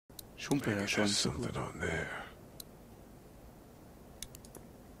Schumpe ja schon. Something on there.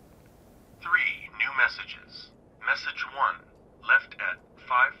 3 new messages. Message 1, left at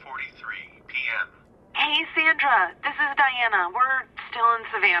 5:43 p.m. Hey, Sandra. This is Diana. We're still in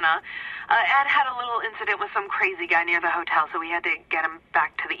Savannah. Ed had a little incident with some crazy guy near the hotel, so we had to get him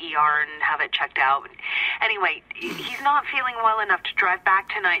back to the ER and have it checked out. Anyway, he's not feeling well enough to drive back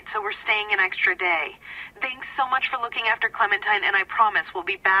tonight, so we're staying an extra day. Thanks so much for looking after Clementine, and I promise we'll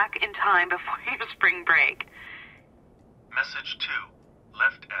be back in time before your spring break. Message 2,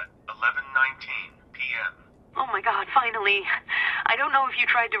 left at 11:19 p.m. Oh my God, finally. I don't know if you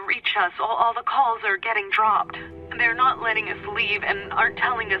tried to reach us. All the calls are getting dropped. They're not letting us leave and aren't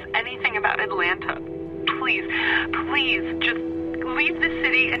telling us anything about Atlanta. Please, just leave the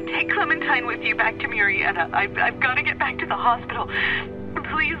city and take Clementine with you back to Murrieta. I've got to get back to the hospital.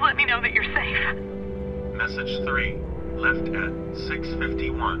 Please let me know that you're safe. Message 3, left at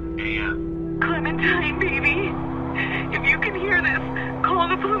 6:51 a.m. Clementine, baby. If you can hear this, call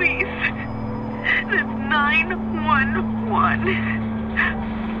the police. That's 911.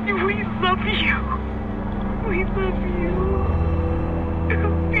 We love you. We love you.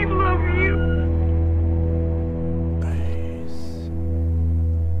 We love you.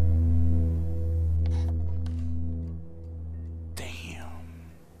 Damn.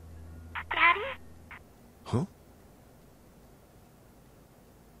 Daddy? Huh?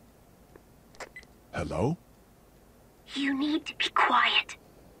 Hello? You need to be quiet.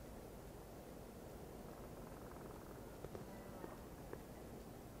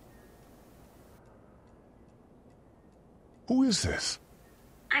 Who is this?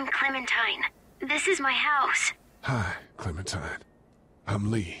 I'm Clementine. This is my house. Hi, Clementine. I'm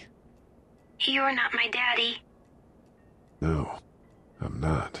Lee. You're not my daddy. No, I'm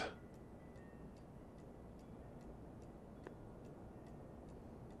not.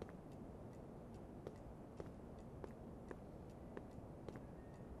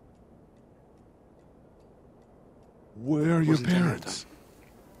 Where are your parents?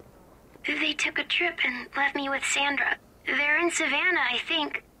 They took a trip and left me with Sandra. They're in Savannah, I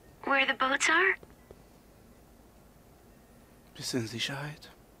think. Where the boats are? Bist du in Sicherheit?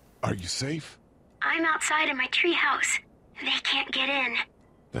 Are you safe? I'm outside in my treehouse. They can't get in.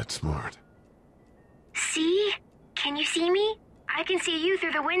 That's smart. See? Can you see me? I can see you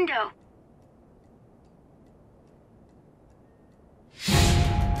through the window.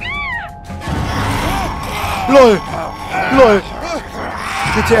 LOL! LOL!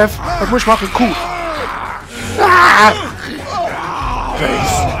 WTF, was muss ich machen? Kuh! Ah!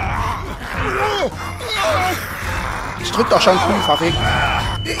 Base. Ich drück doch schon Kuh, verrückt.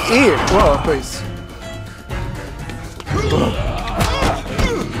 Oh, Base.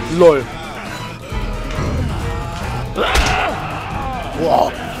 LOL.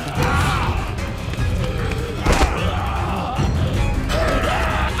 Wow.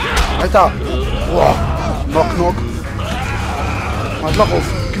 Alter. Wow. Knock. Mach Loch auf.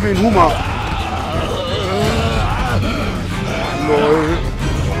 Gib mir einen Hummer. LOL.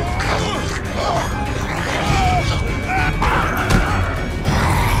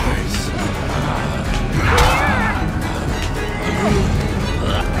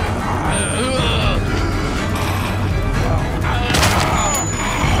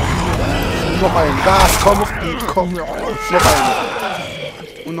 Noch einen. Gas, komm. Noch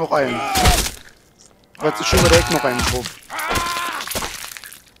einen. Und noch einen. Jetzt ist schon direkt noch einen drauf.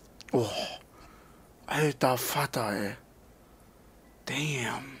 Oh. Alter Vater, ey.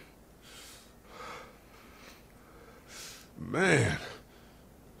 Damn. Man.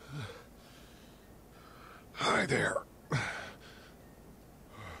 Hi there.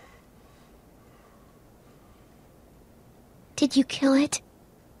 Did you kill it?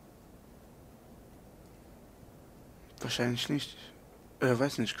 Wahrscheinlich nicht.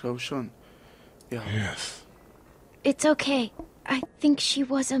 Weiß nicht, glaube schon. Ja. Yes. It's okay. I think she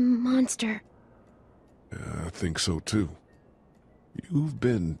was a monster. I think so too. You've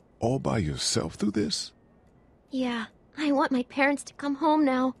been all by yourself through this? Yeah, I want my parents to come home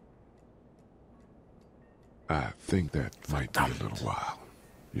now. I think that might be a little while,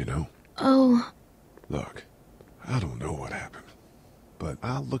 you know? Oh. Look, I don't know what happened, but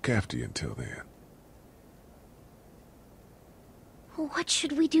I'll look after you until then. What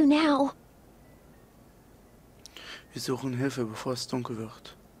should we do now? Wir suchen Hilfe, bevor es dunkel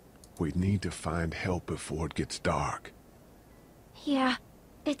wird. We need to find help before it gets dark. Yeah,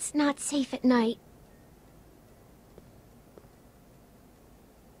 it's not safe at night.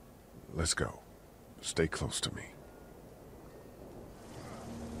 Let's go. Stay close to me.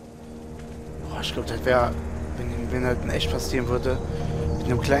 Boah, ich glaube, das wäre, wenn das in echt passieren würde, Mit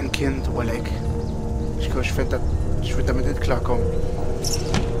einem kleinen Kind, Oleg. Ich glaube, ich würde damit nicht klarkommen.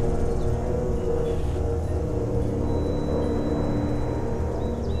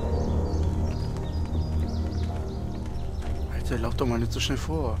 Alter, lauf doch mal nicht so schnell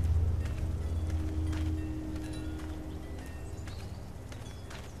vor.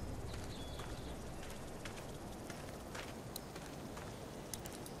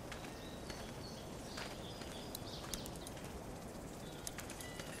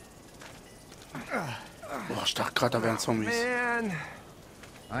 Boah, ich dachte gerade, da wären Zombies. Man,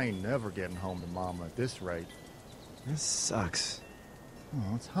 I ain't never getting home to Mama at this rate. This sucks.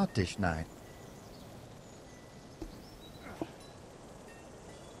 Oh, it's hot dish night.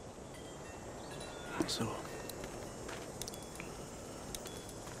 So.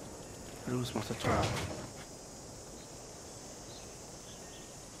 Los, macht der Tor.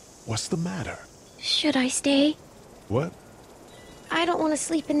 What's the matter? Should I stay? What? I don't want to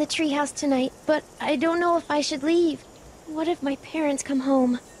sleep in the treehouse tonight, but I don't know if I should leave. What if my parents come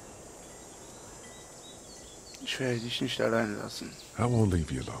home? Ich werde dich nicht alleine lassen. I won't leave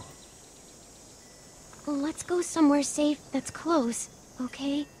you alone. Let's go somewhere safe that's close,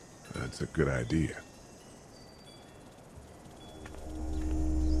 okay? That's a good idea.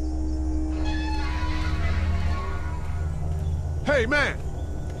 Hey, man!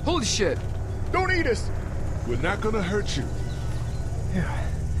 Holy shit! Don't eat us! We're not gonna hurt you. Yeah.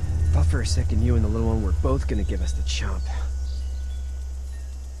 Thought for a second you and the little one were both gonna give us the chomp.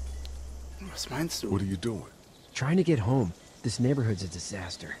 Was meinst du? What are you doing? Trying to get home. This neighborhood's a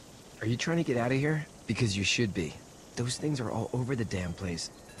disaster. Are you trying to get out of here? Because you should be. Those things are all over the damn place.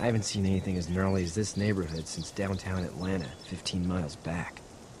 I haven't seen anything as gnarly as this neighborhood since downtown Atlanta, 15 miles back.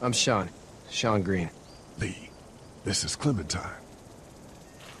 I'm Sean. Sean Green. Lee, this is Clementine.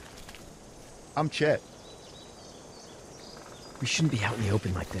 I'm Chet. We shouldn't be out in the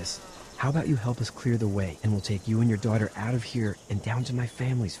open like this. How about you help us clear the way, and we'll take you and your daughter out of here and down to my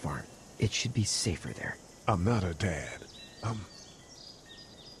family's farm. It should be safer there. I'm not her dad. I'm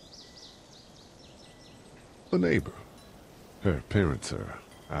a neighbor. Her parents are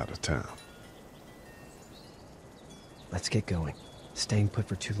out of town. Let's get going. Staying put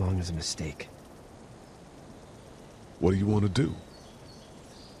for too long is a mistake. What do you want to do?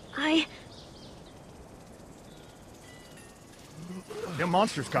 Them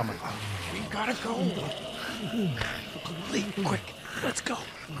monsters coming. We gotta go. Lee, quick. Let's go.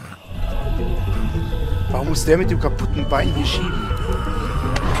 Warum muss der mit dem kaputten Bein hier schieben?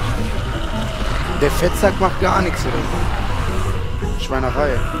 Der Fettsack macht gar nichts, oder?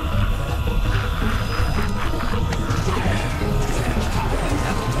 Schweinerei.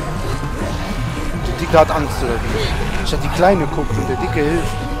 Der Dicke hat Angst, oder wie? Statt die Kleine guckt und der Dicke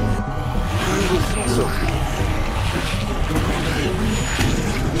hilft. So.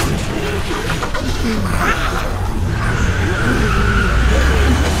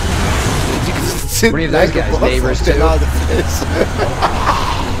 What are those guys, neighbors too?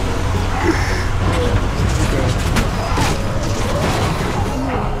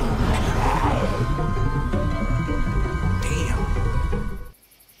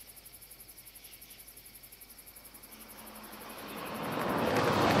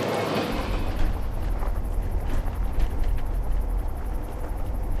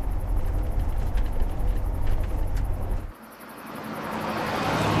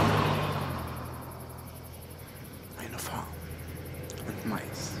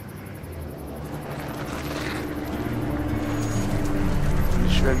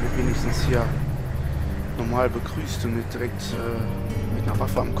 Wenigstens hier normal begrüßt und nicht direkt mit einer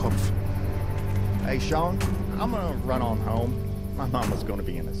Waffe am Kopf. Hey, Sean, I'm gonna run on home. My mama's gonna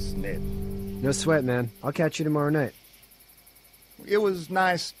be in a snit. No sweat, man. I'll catch you tomorrow night. It was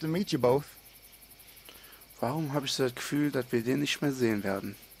nice to meet you both. Warum habe ich so das Gefühl, dass wir den nicht mehr sehen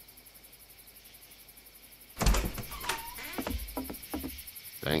werden?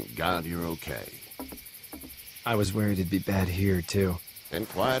 Thank God you're okay. I was worried it'd be bad here, too. Been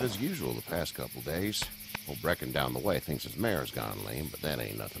quiet as usual the past couple days. Old Brecken down the way thinks his mare's gone lame, but that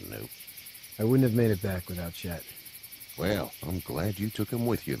ain't nothing new. I wouldn't have made it back without Chet. Well, I'm glad you took him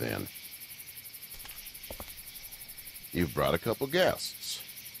with you then. You've brought a couple guests.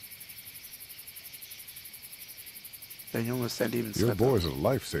 Der Junge ist der Your Lebensretter. boy's a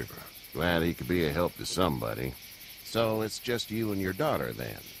lifesaver. Glad he could be a help to somebody. So it's just you and your daughter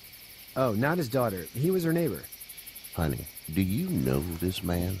then? Oh, not his daughter. He was her neighbor. Honey, do you know this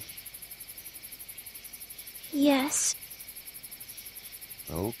man? Yes.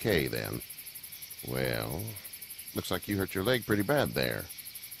 Okay, then. Well, looks like you hurt your leg pretty bad there.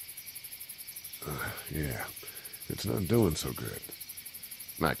 Yeah, it's not doing so good.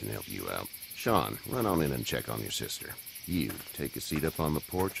 I can help you out. Sean, run on in and check on your sister. You, take a seat up on the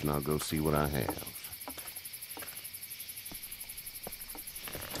porch and I'll go see what I have.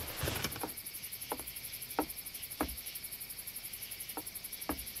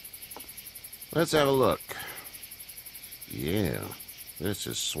 Let's have a look. Yeah, this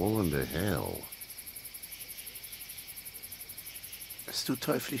is swollen to hell. Es tut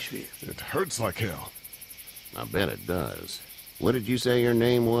teuflisch weh. It hurts like hell. I bet it does. What did you say your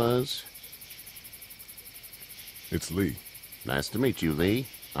name was? It's Lee. Nice to meet you, Lee.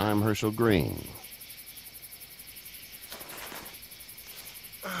 I'm Herschel Green.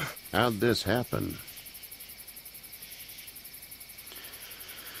 How'd this happen?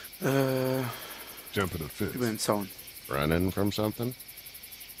 Jumping a fence. Über den Zaun. Running from something?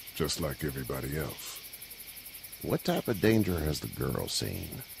 Just like everybody else. What type of danger has the girl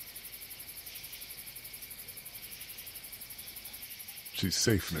seen? She's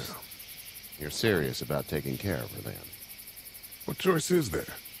safe now. You're serious about taking care of her, then? What choice is there?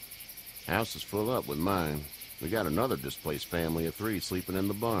 House is full up with mine. We got another displaced family of 3 sleeping in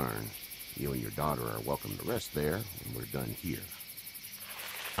the barn. You and your daughter are welcome to rest there when we're done here.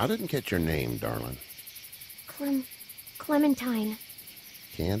 I didn't catch your name, darling. Clementine.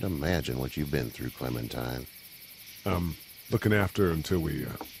 Can't imagine what you've been through, Clementine. I'm looking after her until we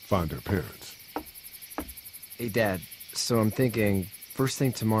find her parents. Hey, Dad, so I'm thinking, first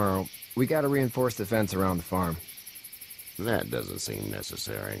thing tomorrow, we gotta reinforce the fence around the farm. That doesn't seem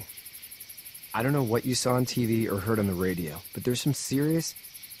necessary. I don't know what you saw on TV or heard on the radio, but there's some serious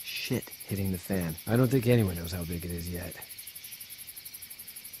shit hitting the fan. I don't think anyone knows how big it is yet.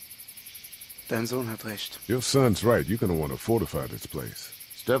 Dein Sohn hat recht. Your son's right. You're gonna want to fortify this place.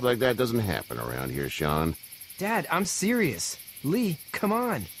 Stuff like that doesn't happen around here, Sean. Dad, I'm serious. Lee, come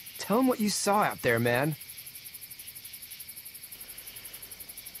on. Tell him what you saw out there, man.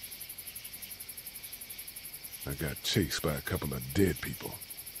 I got chased by a couple of dead people.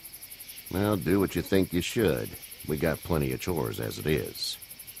 Well, do what you think you should. We got plenty of chores as it is.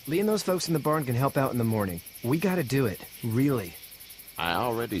 Lee and those folks in the barn can help out in the morning. We gotta do it. Really. I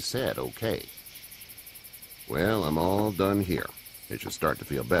already said okay. Well, I'm all done here. It should start to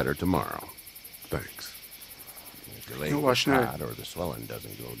feel better tomorrow. Thanks. If your leg war is schnell. hot or the swelling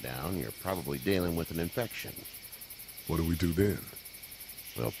doesn't go down, you're probably dealing with an infection. What do we do then?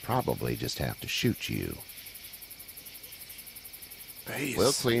 We'll probably just have to shoot you. Base.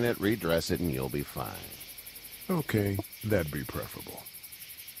 We'll clean it, redress it, and you'll be fine. Okay, that'd be preferable.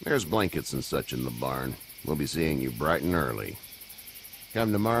 There's blankets and such in the barn. We'll be seeing you bright and early.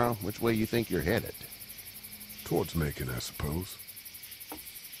 Come tomorrow, which way you think you're headed? Towards Macon, I suppose.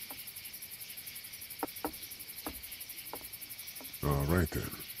 All right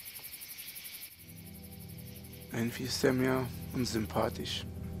then. Irgendwie ist er mir unsympathisch.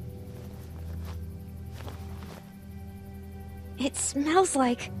 It smells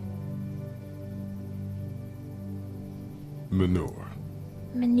like Manure.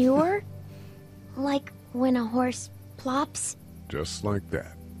 manure? Like when a horse plops? Just like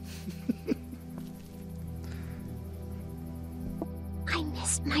that. I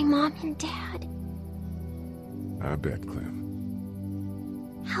miss my mom and dad. I bet,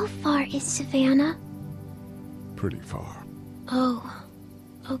 Clem. How far is Savannah? Pretty far. Oh,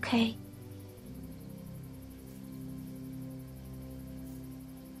 okay.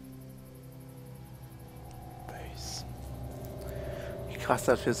 Base. Wie krass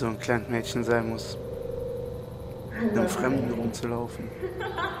das für so ein kleines Mädchen sein muss, mit einem Fremden rumzulaufen.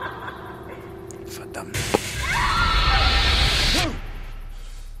 Verdammt.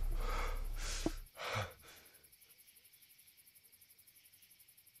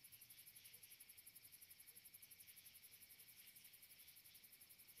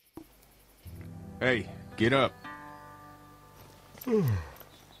 Hey, get up.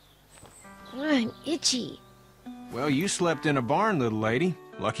 I'm itchy. Well, you slept in a barn, little lady.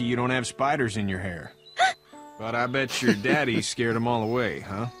 Lucky you don't have spiders in your hair. But I bet your daddy scared them all away,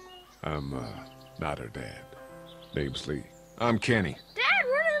 huh? I'm, not her dad. Name's Lee. I'm Kenny. Dad,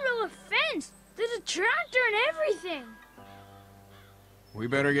 we're in the middle of a fence. There's a tractor and everything. We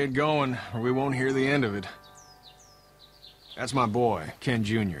better get going, or we won't hear the end of it. That's my boy, Ken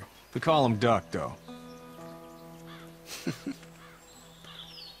Jr. We call him Duck, though.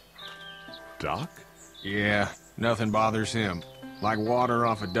 Doc? Yeah, nothing bothers him. Like water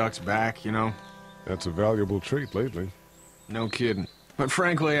off a duck's back, you know? That's a valuable trait lately. No kidding. But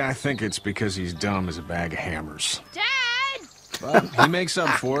frankly, I think it's because he's dumb as a bag of hammers. Dad! But he makes up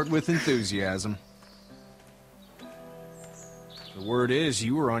for it with enthusiasm. The word is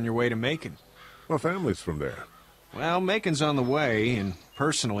you were on your way to Macon. My family's from there. Well, Macon's on the way, and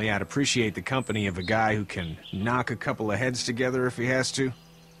personally, I'd appreciate the company of a guy who can knock a couple of heads together if he has to.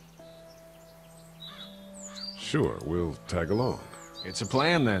 Sure, we'll tag along. It's a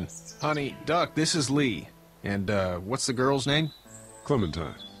plan, then. Honey, Duck, this is Lee. And, what's the girl's name?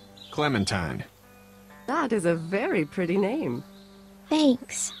 Clementine. Clementine. That is a very pretty name.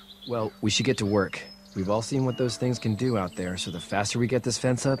 Thanks. Well, we should get to work. We've all seen what those things can do out there, so the faster we get this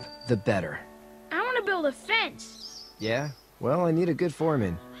fence up, the better. I want to build a fence. Yeah? Well, I need a good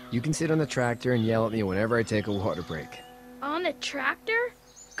foreman. You can sit on the tractor and yell at me whenever I take a water break. On the tractor?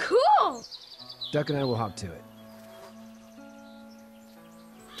 Cool! Duck and I will hop to it.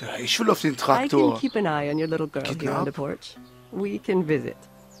 Ja, ich will auf den I can Traktor. keep an eye on your little girl here on the Kidnap? porch. We can visit.